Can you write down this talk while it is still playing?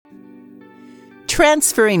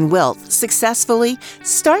Transferring wealth successfully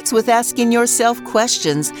starts with asking yourself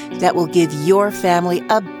questions that will give your family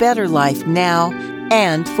a better life now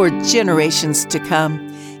and for generations to come.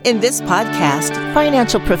 In this podcast,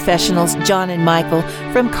 financial professionals John and Michael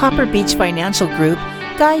from Copper Beech Financial Group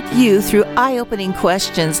guide you through eye-opening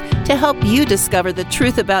questions to help you discover the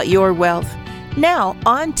truth about your wealth. Now,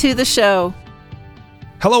 on to the show.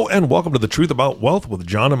 Hello and welcome to The Truth About Wealth with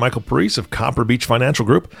John and Michael Parise of Copper Beech Financial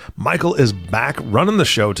Group. Michael is back running the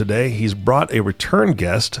show today. He's brought a return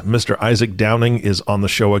guest. Mr. Isaac Downing is on the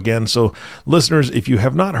show again. So listeners, if you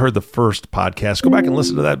have not heard the first podcast, go back and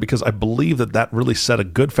listen to that because I believe that really set a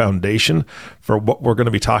good foundation for what we're going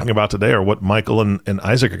to be talking about today, or what Michael and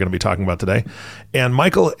Isaac are going to be talking about today. And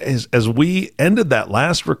Michael, as we ended that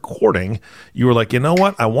last recording, you were like, you know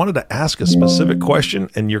what? I wanted to ask a specific question,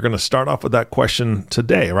 and you're going to start off with that question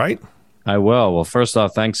today. Right? I will. Well, first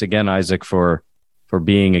off, thanks again, Isaac, for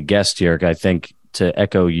being a guest here. I think to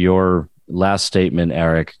echo your last statement,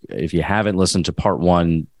 Eric, if you haven't listened to part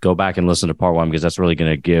one, go back and listen to part one, because that's really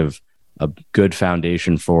going to give a good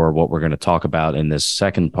foundation for what we're going to talk about in this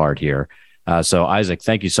second part here. So Isaac,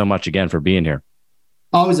 thank you so much again for being here.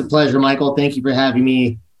 Always a pleasure, Michael. Thank you for having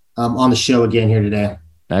me on the show again here today.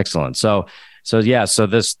 Excellent. So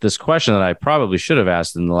this question that I probably should have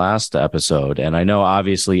asked in the last episode, and I know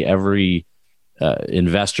obviously every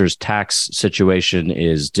investor's tax situation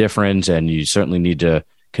is different, and you certainly need to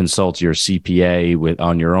consult your CPA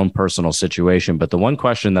on your own personal situation. But the one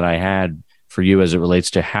question that I had for you as it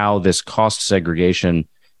relates to how this cost segregation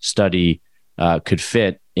study could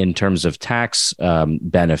fit in terms of tax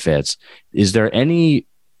benefits, is there any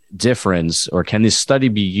difference, or can this study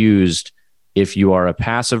be used if you are a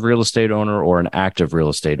passive real estate owner or an active real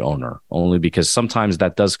estate owner? Only because sometimes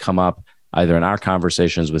that does come up either in our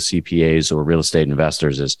conversations with CPAs or real estate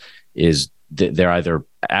investors is they're either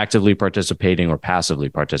actively participating or passively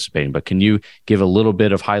participating. But can you give a little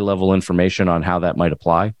bit of high level information on how that might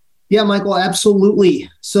apply? Yeah, Michael, absolutely.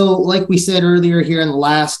 So like we said earlier here in the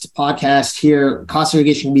last podcast here, cost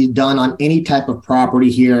segregation can be done on any type of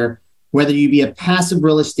property here, whether you be a passive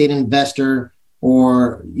real estate investor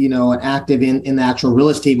or, an active in the actual real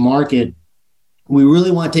estate market. We really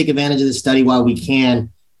want to take advantage of this study while we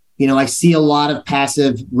can. I see a lot of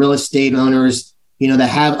passive real estate owners, that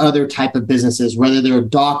have other type of businesses, whether they're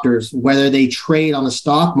doctors, whether they trade on the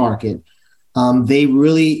stock market. They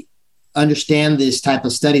really understand this type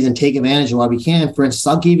of studies and take advantage of while we can. For instance,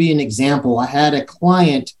 I'll give you an example. I had a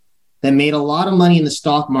client that made a lot of money in the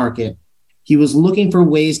stock market. He was looking for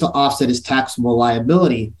ways to offset his taxable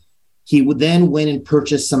liability. He would then went and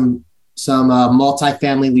purchased some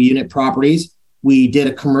multifamily unit properties. We did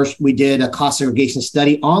a cost segregation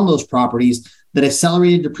study on those properties that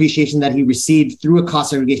accelerated depreciation that he received through a cost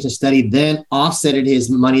segregation study, then offsetted his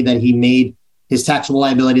money that he made, his taxable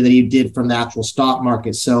liability that he did from the actual stock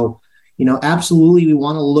market. So, absolutely, we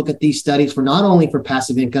want to look at these studies for not only for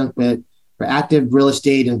passive income, but for active real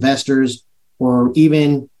estate investors, or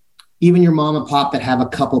even your mom and pop that have a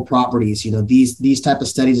couple properties. These type of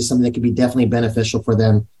studies is something that could be definitely beneficial for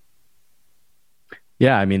them.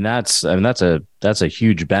 Yeah, that's a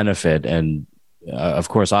huge benefit, and of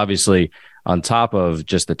course, obviously, on top of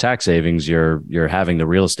just the tax savings, you're having the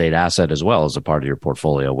real estate asset as well as a part of your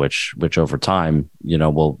portfolio, which over time,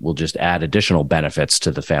 will just add additional benefits to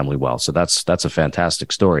the family wealth. So that's a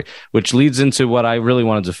fantastic story, which leads into what I really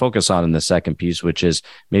wanted to focus on in the second piece, which is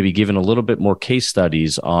maybe giving a little bit more case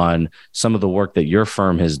studies on some of the work that your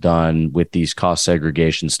firm has done with these cost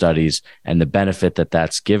segregation studies and the benefit that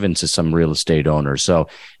that's given to some real estate owners. So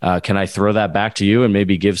can I throw that back to you and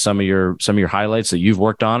maybe give some of your highlights that you've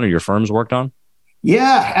worked on or your firm's worked on?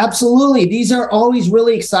 Yeah, absolutely. These are always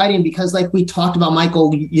really exciting because, like we talked about,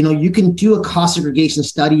 Michael, you can do a cost segregation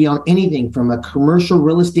study on anything from a commercial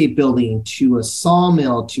real estate building to a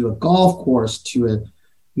sawmill to a golf course to a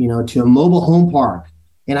mobile home park.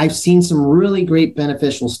 And I've seen some really great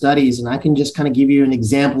beneficial studies, and I can just kind of give you an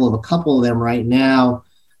example of a couple of them right now.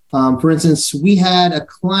 For instance, we had a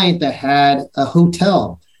client that had a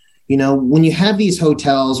hotel. When you have these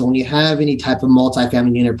hotels, or when you have any type of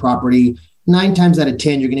multifamily unit property, 9 times out of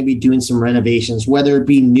 10, you're going to be doing some renovations, whether it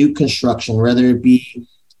be new construction, whether it be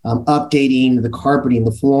updating the carpeting,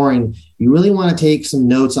 the flooring. You really want to take some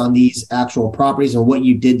notes on these actual properties and what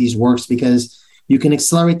you did these works, because you can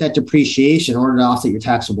accelerate that depreciation in order to offset your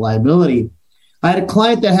taxable liability. I had a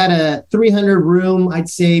client that had a 300-room, I'd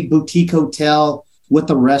say, boutique hotel with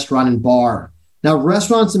a restaurant and bar. Now,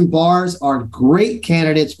 restaurants and bars are great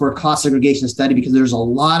candidates for a cost segregation study because there's a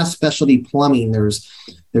lot of specialty plumbing.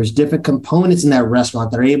 There's different components in that restaurant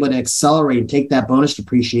that are able to accelerate and take that bonus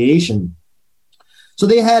depreciation. So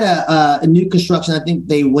they had a new construction. I think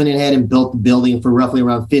they went ahead and built the building for roughly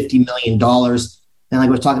around $50 million. And like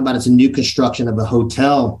we're talking about, it's a new construction of a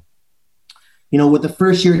hotel. With the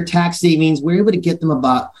first year tax savings, we're able to get them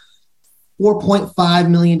about $4.5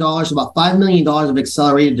 million, about $5 million of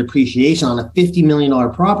accelerated depreciation on a $50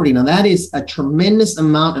 million property. Now, that is a tremendous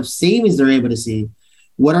amount of savings they're able to see.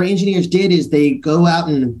 What our engineers did is they go out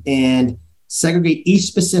and segregate each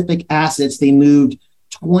specific assets. They moved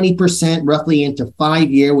 20% roughly into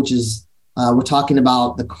 5-year, which is, we're talking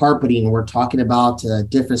about the carpeting. We're talking about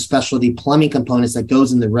different specialty plumbing components that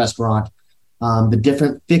goes in the restaurant, the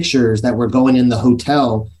different fixtures that were going in the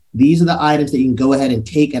hotel. These are the items that you can go ahead and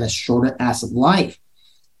take at a shorter asset life.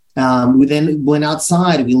 We then went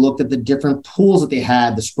outside. We looked at the different pools that they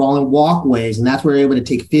had, the sprawling walkways, and that's where we were able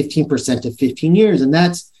to take 15% to 15 years. And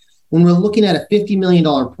that's when we're looking at a $50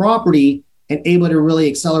 million property and able to really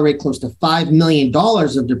accelerate close to $5 million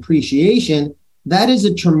of depreciation. That is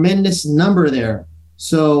a tremendous number there.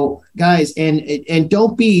 So guys, and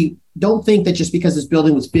don't think that just because this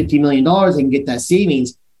building was $50 million, they can get that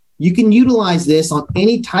savings. You can utilize this on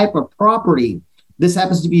any type of property. This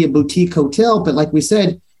happens to be a boutique hotel, but like we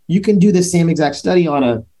said, you can do the same exact study on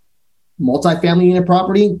a multifamily unit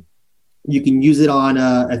property. You can use it on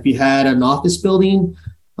if you had an office building.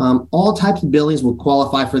 All types of buildings will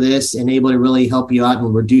qualify for this and able to really help you out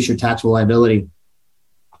and reduce your taxable liability.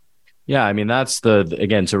 Yeah, I mean, that's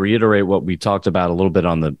again, to reiterate what we talked about a little bit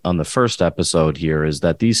on the first episode here, is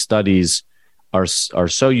that these studies are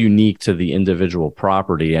so unique to the individual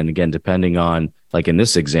property. And again, depending on, like in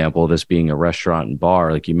this example, this being a restaurant and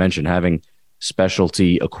bar, like you mentioned, having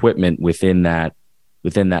specialty equipment within that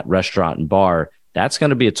restaurant and bar, that's going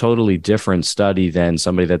to be a totally different study than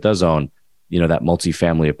somebody that does own, that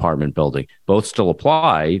multifamily apartment building. Both still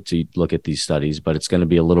apply to look at these studies, but it's going to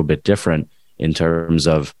be a little bit different in terms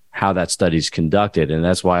of how that study is conducted. And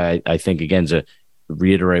that's why I think, again, to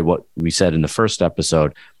reiterate what we said in the first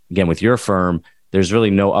episode, again, with your firm, there's really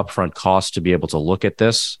no upfront cost to be able to look at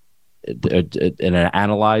this and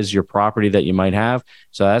analyze your property that you might have.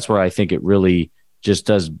 So that's where I think it really just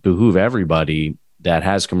does behoove everybody that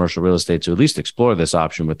has commercial real estate to at least explore this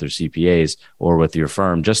option with their CPAs or with your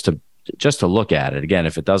firm, just to look at it. Again,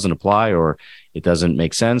 if it doesn't apply or it doesn't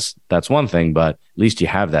make sense, that's one thing, but at least you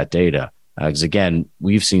have that data. Because again,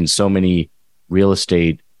 we've seen so many real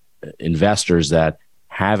estate investors that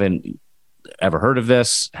haven't ever heard of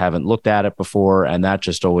this, haven't looked at it before, and that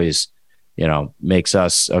just always, makes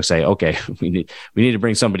us say, okay, we need to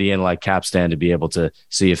bring somebody in like Capstan to be able to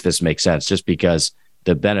see if this makes sense, just because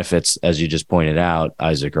the benefits, as you just pointed out,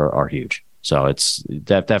 Isaac, are huge. So it's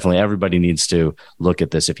definitely everybody needs to look at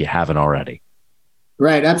this if you haven't already.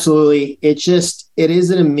 Right, absolutely. It is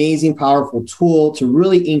an amazing, powerful tool to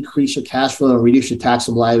really increase your cash flow and reduce your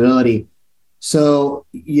taxable liability. So,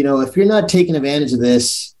 if you're not taking advantage of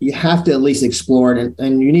this, you have to at least explore it.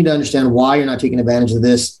 And you need to understand why you're not taking advantage of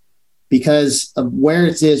this, because of where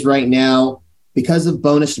it is right now, because of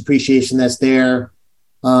bonus depreciation that's there.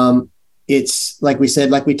 It's like we said,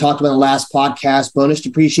 like we talked about in the last podcast, bonus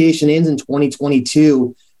depreciation ends in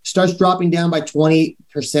 2022, starts dropping down by 20%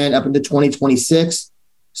 up into 2026.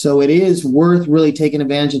 So it is worth really taking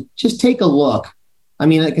advantage of. Just take a look. I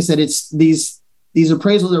mean, like I said, it's these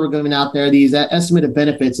appraisals that we're giving out there, these estimate of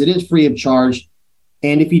benefits, it is free of charge.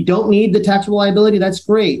 And if you don't need the taxable liability, that's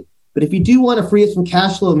great. But if you do want to free it from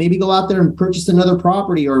cash flow, maybe go out there and purchase another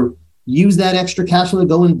property or use that extra cash flow to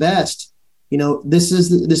go invest. This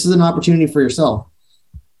is an opportunity for yourself.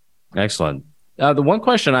 Excellent. The one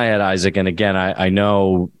question I had, Isaac, and again, I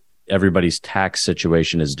know everybody's tax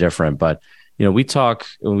situation is different, but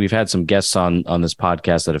we've had some guests on this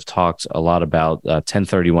podcast that have talked a lot about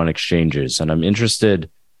 1031 exchanges, and I'm interested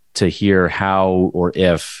to hear how or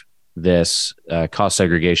if this cost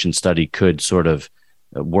segregation study could sort of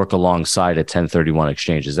work alongside a 1031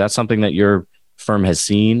 exchange. Is that something that your firm has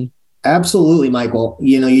seen? Absolutely, Michael.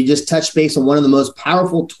 You just touched base on one of the most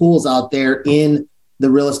powerful tools out there in the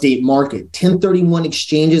real estate market. 1031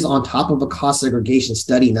 exchanges on top of a cost segregation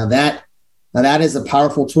study. Now that is a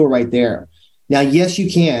powerful tool right there. Now, yes,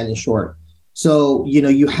 you can, in short. So,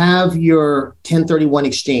 you have your 1031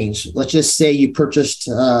 exchange. Let's just say you purchased,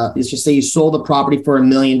 let's just say you sold the property for $1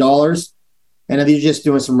 million. And these are just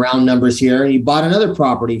doing some round numbers here. And you bought another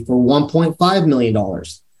property for $1.5 million.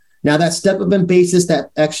 Now, that step up in basis,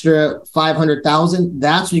 that extra $500,000,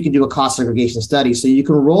 that's when you can do a cost segregation study. So you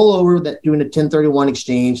can roll over that doing a 1031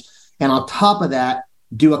 exchange. And on top of that,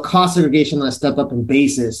 do a cost segregation on a step up in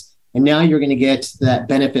basis. And now you're going to get that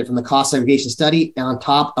benefit from the cost segregation study and on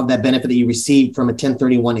top of that benefit that you received from a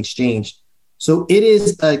 1031 exchange. So it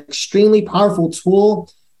is an extremely powerful tool.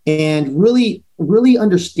 And really, really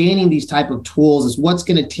understanding these type of tools is what's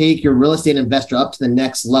going to take your real estate investor up to the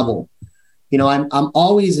next level. I'm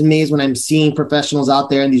always amazed when I'm seeing professionals out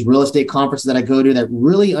there in these real estate conferences that I go to that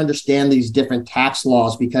really understand these different tax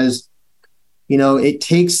laws, because, it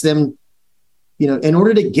takes them, in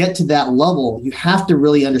order to get to that level, you have to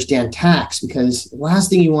really understand tax, because the last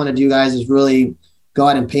thing you want to do, guys, is really go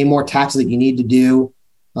out and pay more taxes that you need to do.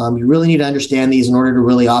 You really need to understand these in order to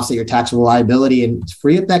really offset your taxable liability and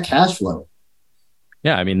free up that cash flow.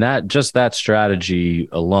 Yeah, I mean, that strategy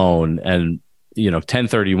alone, and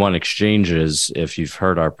 1031 exchanges, if you've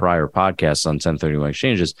heard our prior podcasts on 1031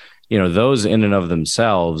 exchanges, those in and of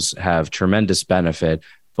themselves have tremendous benefit,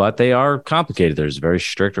 but they are complicated. There's very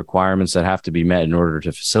strict requirements that have to be met in order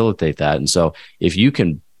to facilitate that. And so if you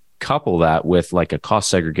can couple that with like a cost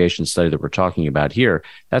segregation study that we're talking about here,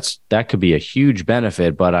 that could be a huge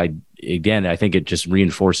benefit. But I think it just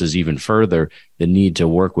reinforces even further the need to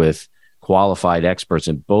work with qualified experts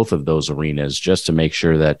in both of those arenas, just to make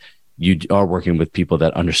sure that you are working with people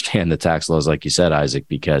that understand the tax laws, like you said, Isaac,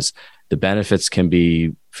 because the benefits can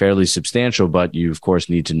be fairly substantial, but you of course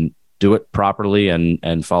need to do it properly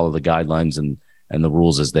and follow the guidelines and the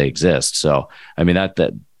rules as they exist. So, I mean,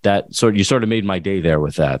 you sort of made my day there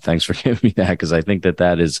with that. Thanks for giving me that, because I think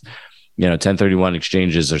that is, 1031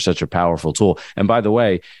 exchanges are such a powerful tool. And by the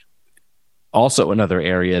way, also another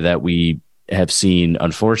area that we have seen,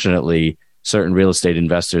 unfortunately, certain real estate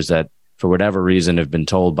investors that for whatever reason have been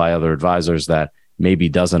told by other advisors that maybe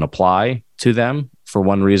doesn't apply to them for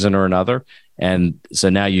one reason or another. And so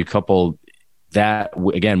now you couple that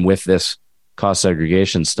again with this cost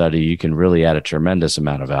segregation study, you can really add a tremendous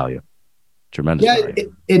amount of value. Tremendous. Yeah,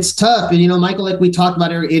 it's tough. And, Michael, like we talked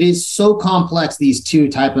about earlier, it is so complex, these two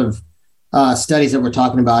type of studies that we're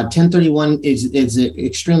talking about. 1031 is an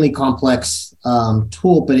extremely complex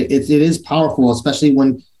tool, but it is powerful, especially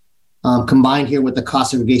when combined here with the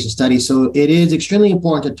cost segregation study. So it is extremely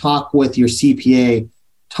important to talk with your CPA,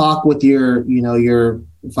 talk with your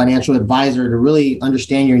financial advisor to really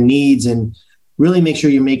understand your needs and really make sure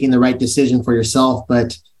you're making the right decision for yourself.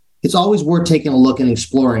 But it's always worth taking a look and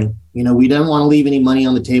exploring. We don't want to leave any money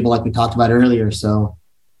on the table, like we talked about earlier. So.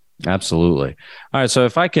 Absolutely. All right. So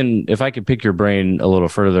if I can pick your brain a little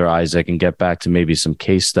further, Isaac, and get back to maybe some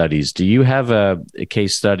case studies, do you have a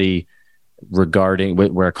case study regarding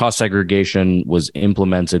where cost segregation was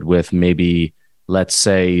implemented with maybe, let's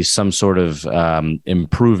say, some sort of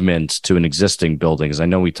improvement to an existing building? Because I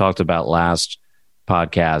know we talked about last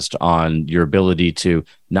podcast on your ability to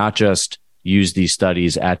not just use these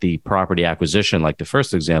studies at the property acquisition, like the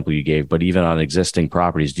first example you gave, but even on existing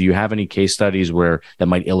properties. Do you have any case studies that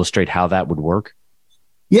might illustrate how that would work?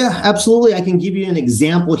 Yeah, absolutely. I can give you an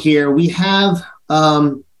example here. We have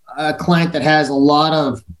a client that has a lot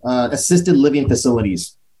of assisted living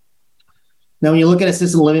facilities. Now, when you look at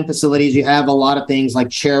assisted living facilities, you have a lot of things like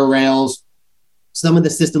chair rails. Some of the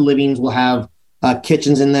assisted livings will have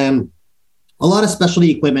kitchens in them, a lot of specialty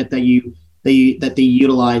equipment that they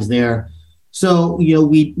utilize there. So,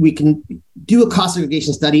 we can do a cost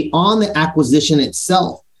segregation study on the acquisition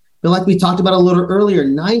itself. But like we talked about a little earlier,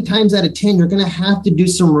 9 times out of 10, you're going to have to do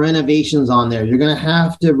some renovations on there. You're going to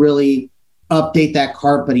have to really update that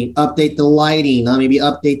carpeting, update the lighting, maybe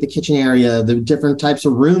update the kitchen area, the different types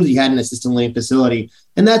of rooms you had in an assisted living facility.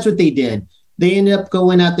 And that's what they did. They ended up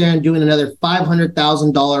going out there and doing another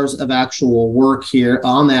 $500,000 of actual work here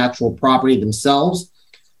on the actual property themselves.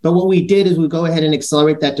 But what we did is we go ahead and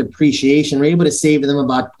accelerate that depreciation. We're able to save them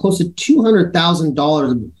about close to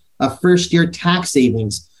 $200,000 of first-year tax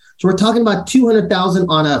savings. So we're talking about $200,000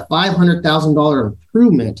 on a $500,000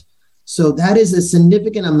 improvement. So that is a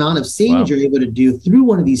significant amount of savings You're able to do through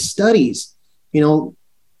one of these studies. If your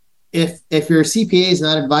CPA is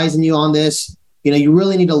not advising you on this, you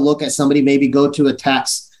really need to look at somebody, maybe go to a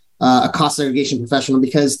cost segregation professional,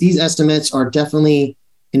 because these estimates are definitely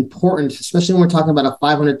important, especially when we're talking about a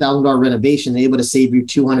 $500,000 renovation, able to save you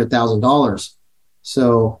 $200,000.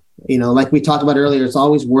 So, like we talked about earlier, it's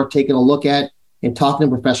always worth taking a look at and talking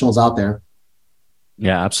to professionals out there.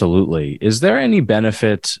 Yeah, absolutely. Is there any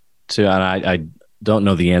benefit to, and I don't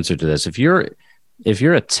know the answer to this, if you're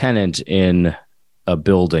a tenant in a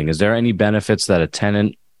building, is there any benefits that a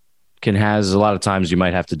tenant has? A lot of times you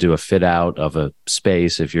might have to do a fit out of a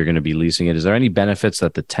space if you're going to be leasing it. Is there any benefits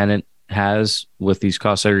that the tenant has with these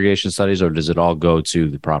cost segregation studies, or does it all go to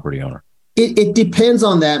the property owner? It depends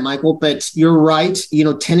on that, Michael, but you're right.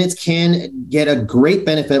 Tenants can get a great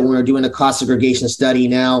benefit when we're doing a cost segregation study.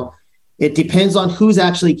 Now, it depends on who's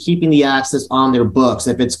actually keeping the access on their books.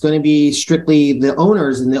 If it's going to be strictly the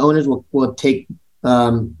owners, and the owners will take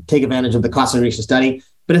advantage of the cost segregation study.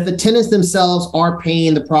 But if the tenants themselves are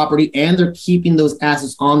paying the property and they're keeping those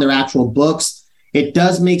assets on their actual books, it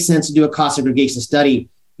does make sense to do a cost segregation study.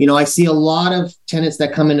 I see a lot of tenants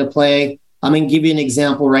that come into play. I'm going to give you an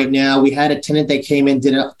example right now. We had a tenant that came in,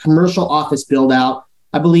 did a commercial office build out.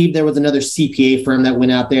 I believe there was another CPA firm that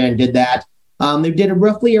went out there and did that. They did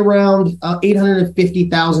roughly around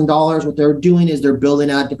 $850,000. What they're doing is they're building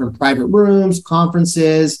out different private rooms,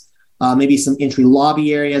 conferences, maybe some entry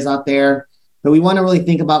lobby areas out there. But we want to really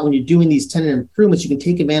think about when you're doing these tenant improvements, you can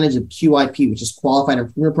take advantage of QIP, which is qualified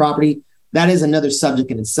improvement property. That is another subject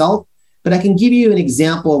in itself. But I can give you an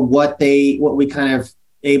example of what we kind of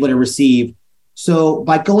able to receive. So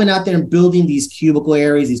by going out there and building these cubicle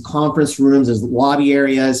areas, these conference rooms, these lobby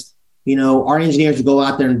areas, our engineers will go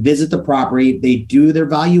out there and visit the property. They do their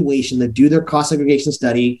valuation, they do their cost segregation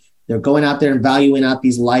study. They're going out there and valuing out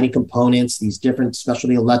these lighting components, these different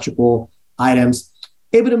specialty electrical items,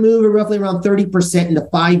 able to move roughly around 30% into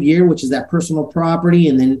 5 year, which is that personal property,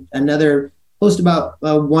 and then another close to about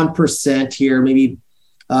 1% here, maybe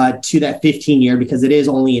to that 15 year, because it is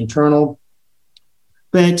only internal.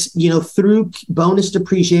 But, through bonus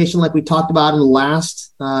depreciation, like we talked about in the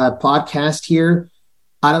last podcast here,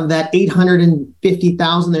 out of that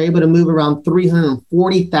 $850,000, they're able to move around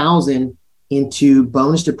 $340,000 into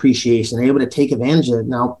bonus depreciation. They're able to take advantage of it.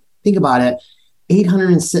 Now, think about it,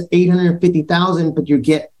 $850,000, but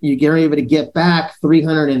you're able to get back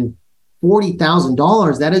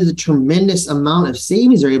 $340,000. That is a tremendous amount of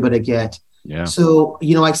savings they're able to get. Yeah. So,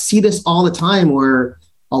 I see this all the time where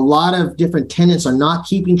a lot of different tenants are not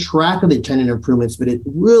keeping track of the tenant improvements, but it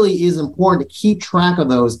really is important to keep track of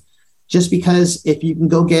those, just because if you can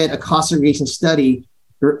go get a cost segregation study,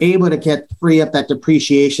 you're able to free up that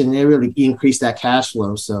depreciation and really increase that cash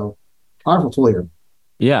flow. So powerful tool here.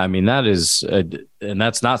 Yeah. I mean, that is, and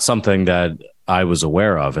that's not something that I was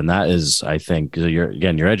aware of. And that is, I think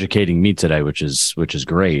you're educating me today, which is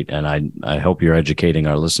great. And I hope you're educating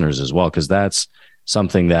our listeners as well, because that's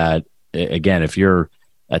something that, again, if you're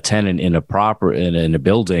a tenant in a in a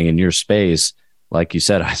building in your space, like you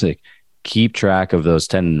said, Isaac, keep track of those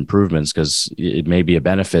tenant improvements, because it may be a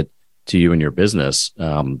benefit to you and your business.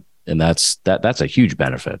 And that's a huge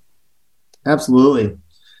benefit. Absolutely.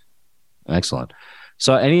 Excellent.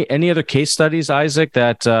 So any other case studies, Isaac,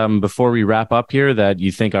 that before we wrap up here, that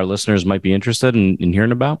you think our listeners might be interested in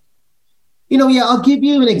hearing about? Yeah, I'll give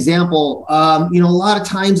you an example. A lot of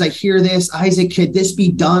times I hear this, Isaac, could this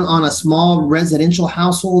be done on a small residential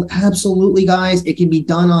household? Absolutely, guys. It can be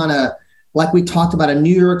done on like we talked about, a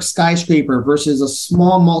New York skyscraper versus a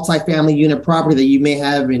small multifamily unit property that you may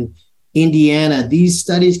have in Indiana. These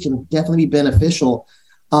studies can definitely be beneficial.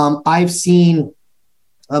 I've seen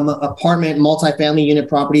apartment multifamily unit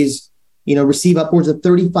properties, receive upwards of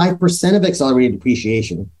 35% of accelerated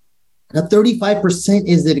depreciation. Now, 35%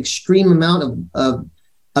 is an extreme amount of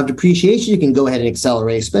depreciation you can go ahead and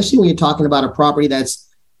accelerate, especially when you're talking about a property that's,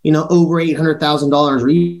 over $800,000 or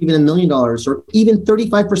even $1 million, or even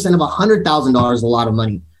 35% of $100,000 is a lot of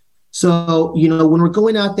money. So, when we're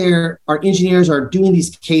going out there, our engineers are doing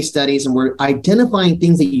these case studies and we're identifying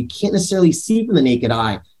things that you can't necessarily see from the naked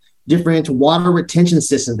eye. Different water retention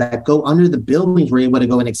systems that go under the buildings, we're able to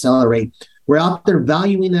go and accelerate. We're out there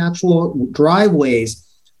valuing the actual driveways,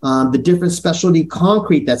 the different specialty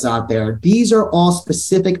concrete that's out there. These are all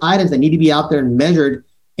specific items that need to be out there and measured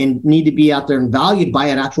and need to be out there and valued by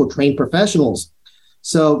an actual trained professionals.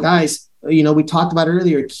 So guys, we talked about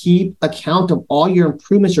earlier, keep account of all your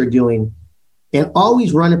improvements you're doing and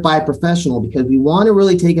always run it by a professional, because we want to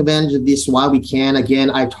really take advantage of this while we can. Again,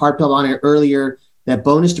 I harped up on it earlier that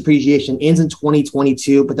bonus depreciation ends in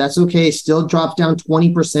 2022, but that's okay. It still drops down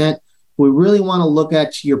 20%. We really want to look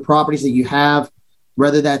at your properties that you have,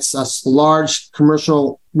 whether that's a large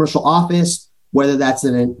commercial office, whether that's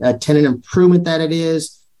a tenant improvement that it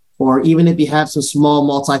is, or even if you have some small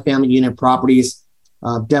multifamily unit properties,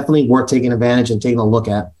 definitely worth taking advantage and taking a look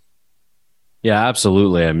at. Yeah,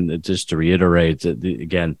 absolutely. I mean, just to reiterate,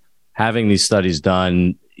 again, having these studies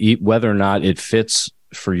done, whether or not it fits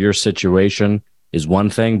for your situation is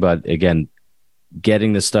one thing, but again,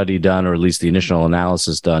 getting the study done, or at least the initial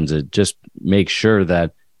analysis done, to just make sure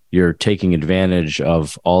that you're taking advantage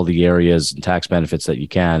of all the areas and tax benefits that you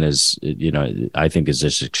can is, I think is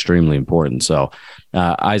just extremely important. So,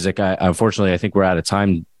 Isaac, unfortunately, I think we're out of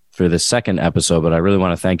time for this second episode, but I really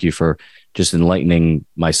want to thank you for just enlightening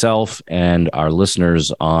myself and our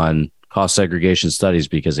listeners on cost segregation studies,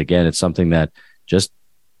 because again, it's something that just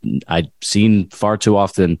I've seen far too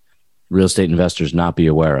often real estate investors not be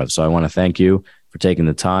aware of. So I want to thank you for taking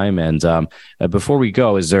the time. And before we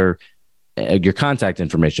go, is there your contact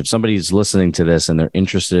information? If somebody's listening to this and they're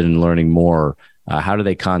interested in learning more how do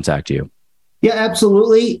they contact you? Yeah,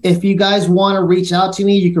 absolutely. If you guys want to reach out to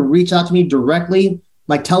me, you can reach out to me directly.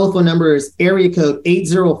 My telephone number is area code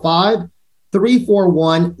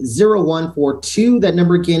 805-341-0142. That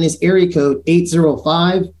number again is area code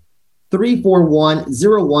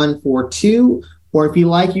 805-341-0142. Or if you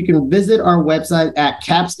like, you can visit our website at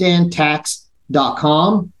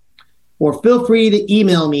capstantax.com, or feel free to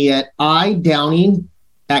email me at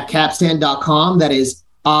idowning@capstan.com. That is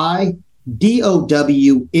IDOWNING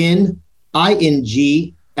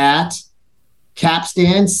at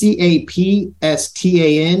Capstan,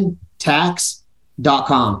 CAPSTAN,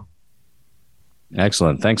 tax.com.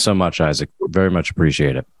 Excellent. Thanks so much, Isaac. Very much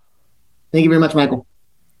appreciate it. Thank you very much, Michael.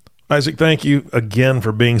 Isaac, thank you again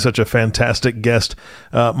for being such a fantastic guest.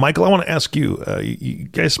 Michael, I want to ask you, you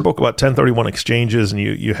guys spoke about 1031 exchanges, and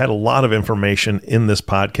you had a lot of information in this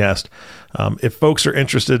podcast. If folks are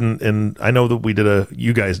interested in, I know that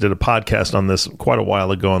you guys did a podcast on this quite a while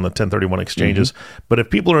ago on the 1031 exchanges, but if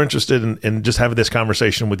people are interested in just having this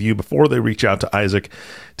conversation with you before they reach out to Isaac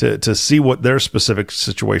to see what their specific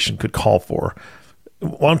situation could call for,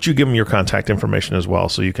 why don't you give them your contact information as well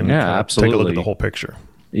so you can take a look at the whole picture?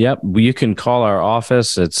 Yep. You can call our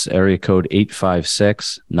office. It's area code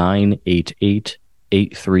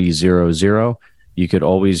 856-988-8300. You could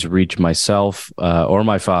always reach myself or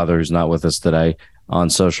my father, who's not with us today, on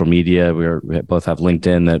social media. We both have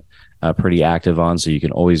LinkedIn that pretty active on, so you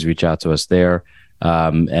can always reach out to us there.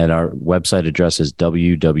 And our website address is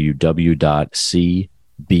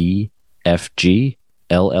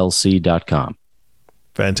www.cbfgllc.com.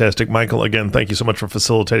 Fantastic. Michael, again, thank you so much for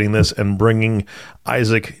facilitating this and bringing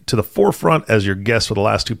Isaac to the forefront as your guest for the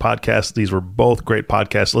last two podcasts. These were both great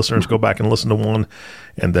podcasts. Listeners, go back and listen to one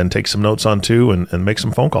and then take some notes on two and make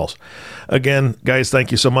some phone calls. Again, guys,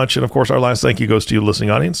 thank you so much. And of course, our last thank you goes to you, listening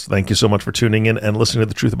audience. Thank you so much for tuning in and listening to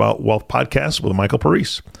the Truth About Wealth podcast with Michael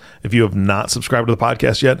Parise. If you have not subscribed to the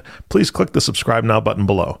podcast yet, please click the subscribe now button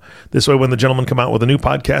below. This way, when the gentlemen come out with a new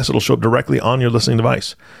podcast, it'll show up directly on your listening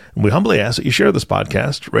device. And we humbly ask that you share this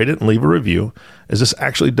podcast, rate it, and leave a review, as this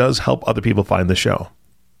actually does help other people find the show.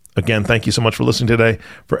 Again, thank you so much for listening today.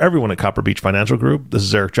 For everyone at Copper Beech Financial Group, this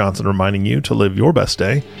is Eric Johnson reminding you to live your best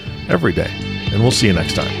day every day. And we'll see you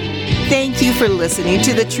next time. Thank you for listening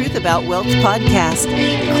to the Truth About Wealth podcast.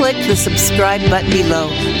 Click the subscribe button below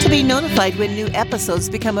to be notified when new episodes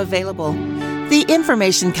become available. The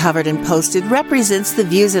information covered and posted represents the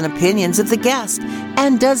views and opinions of the guest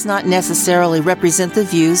and does not necessarily represent the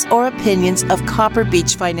views or opinions of Copper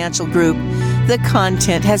Beech Financial Group. The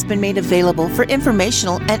content has been made available for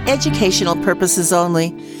informational and educational purposes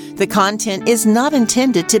only. The content is not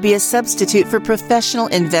intended to be a substitute for professional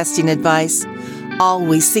investing advice.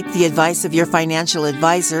 Always seek the advice of your financial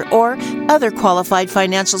advisor or other qualified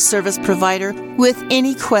financial service provider with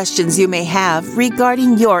any questions you may have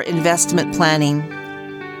regarding your investment planning.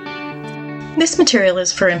 This material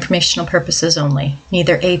is for informational purposes only.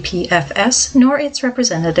 Neither APFS nor its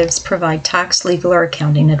representatives provide tax, legal, or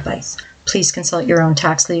accounting advice. Please consult your own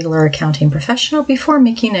tax, legal, or accounting professional before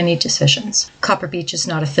making any decisions. Copper Beech is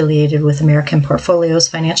not affiliated with American Portfolios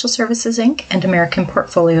Financial Services, Inc. and American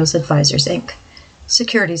Portfolios Advisors, Inc.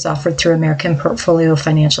 Securities offered through American Portfolio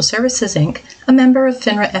Financial Services, Inc., a member of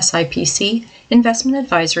FINRA SIPC, investment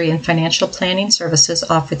advisory and financial planning services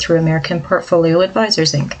offered through American Portfolio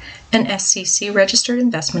Advisors, Inc., an SCC registered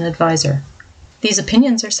investment advisor. These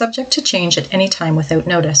opinions are subject to change at any time without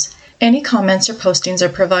notice. Any comments or postings are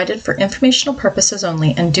provided for informational purposes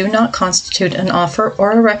only and do not constitute an offer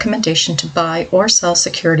or a recommendation to buy or sell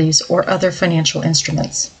securities or other financial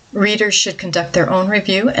instruments. Readers should conduct their own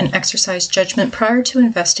review and exercise judgment prior to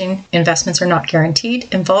investing. Investments are not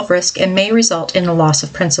guaranteed, involve risk, and may result in a loss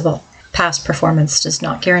of principal. Past performance does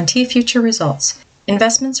not guarantee future results.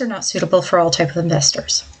 Investments are not suitable for all types of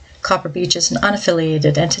investors. Copper Beech is an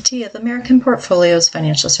unaffiliated entity of American Portfolios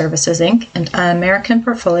Financial Services, Inc. and American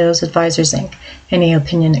Portfolios Advisors, Inc. Any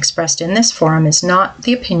opinion expressed in this forum is not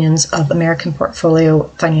the opinions of American Portfolio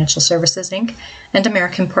Financial Services, Inc. and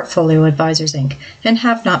American Portfolio Advisors, Inc. and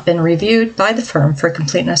have not been reviewed by the firm for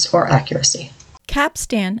completeness or accuracy.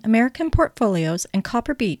 Capstan, American Portfolios, and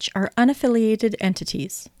Copper Beech are unaffiliated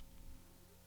entities.